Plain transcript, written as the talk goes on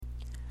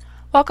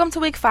Welcome to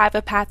week 5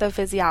 of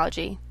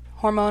Pathophysiology,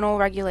 Hormonal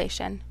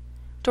Regulation.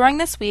 During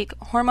this week,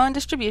 hormone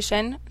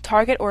distribution,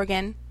 target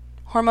organ,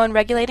 hormone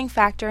regulating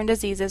factor, and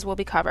diseases will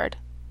be covered.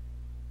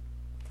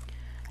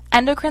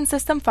 Endocrine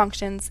system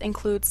functions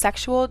include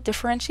sexual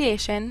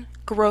differentiation,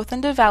 growth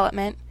and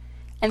development,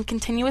 and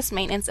continuous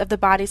maintenance of the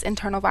body's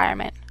internal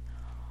environment.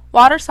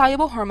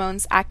 Water-soluble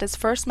hormones act as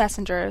first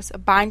messengers,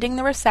 binding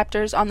the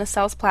receptors on the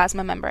cell's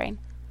plasma membrane.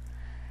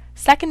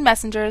 Second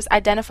messengers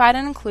identified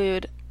and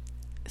include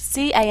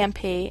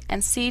cAMP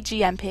and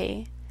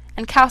cGMP,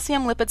 and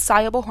calcium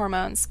lipid-soluble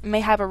hormones may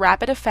have a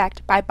rapid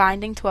effect by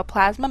binding to a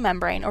plasma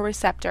membrane or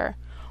receptor,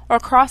 or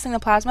crossing the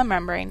plasma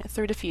membrane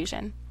through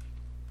diffusion.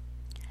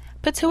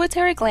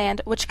 Pituitary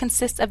gland, which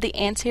consists of the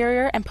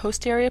anterior and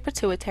posterior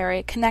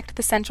pituitary, connect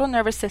the central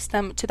nervous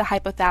system to the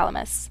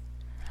hypothalamus.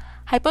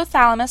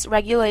 Hypothalamus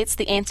regulates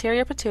the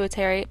anterior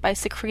pituitary by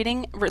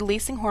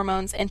releasing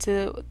hormones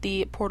into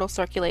the portal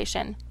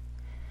circulation.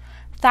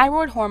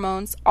 Thyroid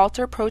hormones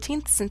alter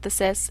protein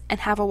synthesis and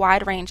have a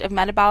wide range of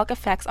metabolic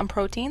effects on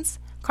proteins,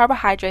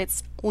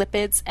 carbohydrates,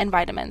 lipids, and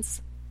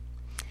vitamins.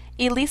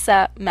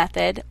 ELISA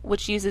method,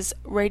 which uses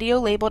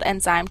radio-labeled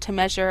enzyme to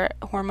measure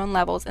hormone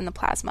levels in the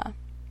plasma.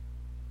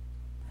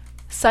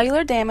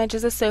 Cellular damage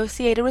is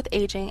associated with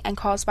aging and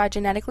caused by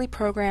genetically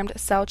programmed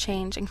cell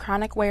change, and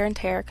chronic wear and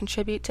tear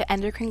contribute to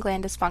endocrine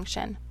gland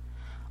dysfunction.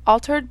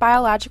 Altered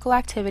biological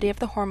activity of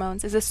the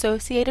hormones is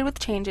associated with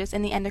changes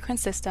in the endocrine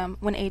system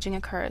when aging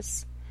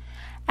occurs.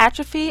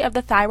 Atrophy of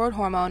the thyroid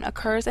hormone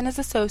occurs and is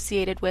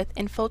associated with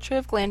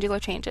infiltrative glandular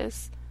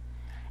changes.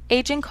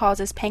 Aging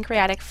causes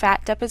pancreatic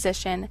fat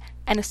deposition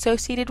and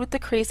associated with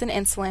decrease in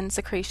insulin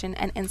secretion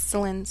and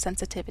insulin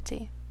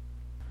sensitivity.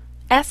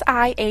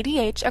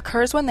 SIADH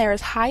occurs when there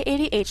is high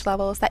ADH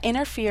levels that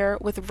interfere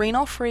with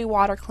renal-free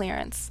water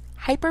clearance.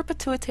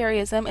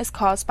 Hyperpituitarism is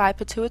caused by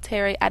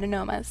pituitary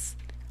adenomas.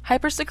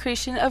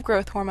 Hypersecretion of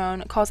growth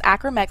hormone causes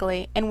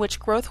acromegaly, in which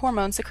growth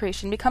hormone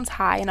secretion becomes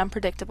high and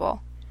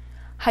unpredictable.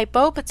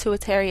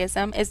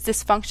 Hypopituitarism is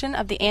dysfunction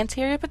of the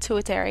anterior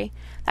pituitary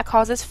that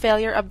causes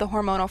failure of the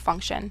hormonal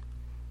function.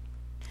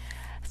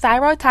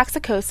 Thyroid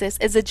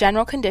toxicosis is a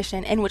general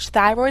condition in which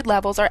thyroid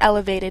levels are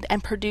elevated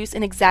and produce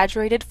an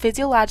exaggerated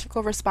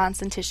physiological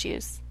response in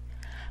tissues.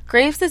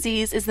 Graves'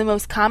 disease is the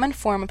most common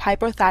form of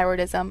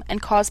hypothyroidism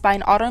and caused by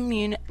an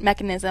autoimmune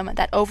mechanism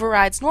that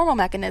overrides normal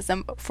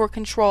mechanism for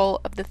control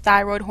of the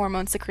thyroid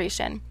hormone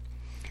secretion.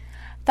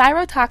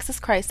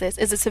 Thyrotoxic crisis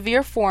is a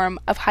severe form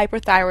of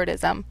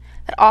hyperthyroidism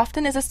that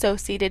often is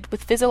associated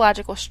with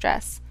physiological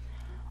stress.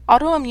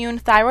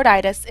 Autoimmune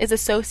thyroiditis is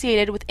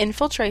associated with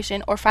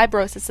infiltration or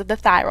fibrosis of the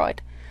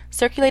thyroid,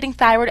 circulating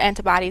thyroid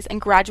antibodies,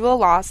 and gradual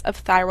loss of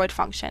thyroid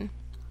function.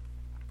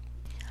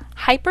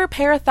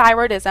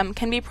 Hyperparathyroidism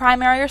can be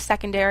primary or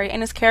secondary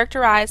and is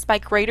characterized by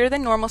greater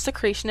than normal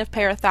secretion of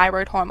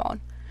parathyroid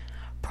hormone.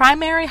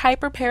 Primary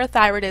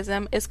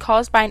hyperparathyroidism is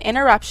caused by an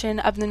interruption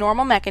of the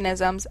normal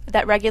mechanisms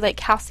that regulate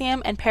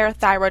calcium and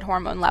parathyroid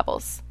hormone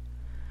levels.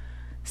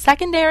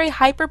 Secondary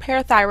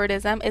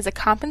hyperparathyroidism is a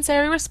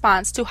compensatory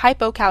response to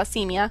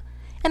hypocalcemia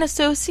and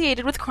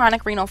associated with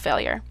chronic renal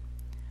failure.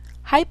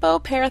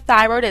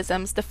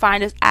 Hypoparathyroidism is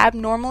defined as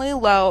abnormally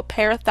low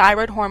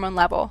parathyroid hormone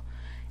level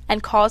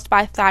and caused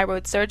by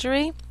thyroid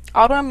surgery,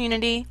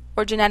 autoimmunity,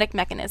 or genetic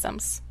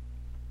mechanisms.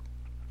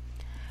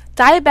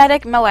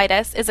 Diabetic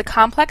mellitus is a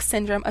complex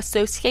syndrome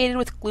associated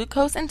with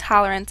glucose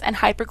intolerance and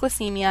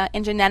hyperglycemia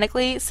in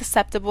genetically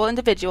susceptible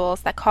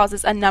individuals that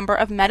causes a number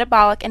of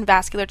metabolic and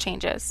vascular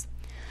changes.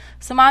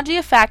 Somogyi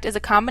effect is a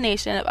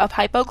combination of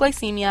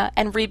hypoglycemia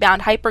and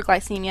rebound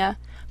hyperglycemia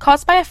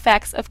caused by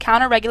effects of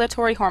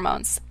counter-regulatory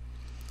hormones.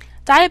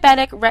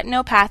 Diabetic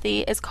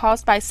retinopathy is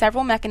caused by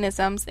several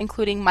mechanisms,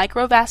 including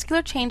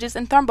microvascular changes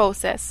in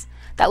thrombosis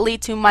that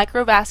lead to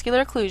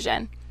microvascular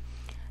occlusion.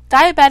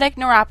 Diabetic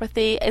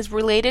neuropathy is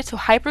related to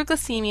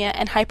hyperglycemia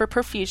and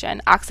hyperperfusion,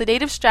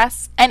 oxidative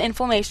stress, and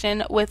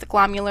inflammation with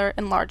glomerular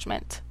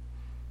enlargement.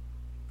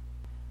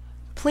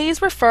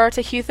 Please refer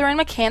to Huther and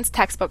McCann's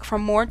textbook for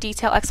more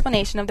detailed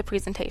explanation of the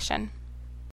presentation.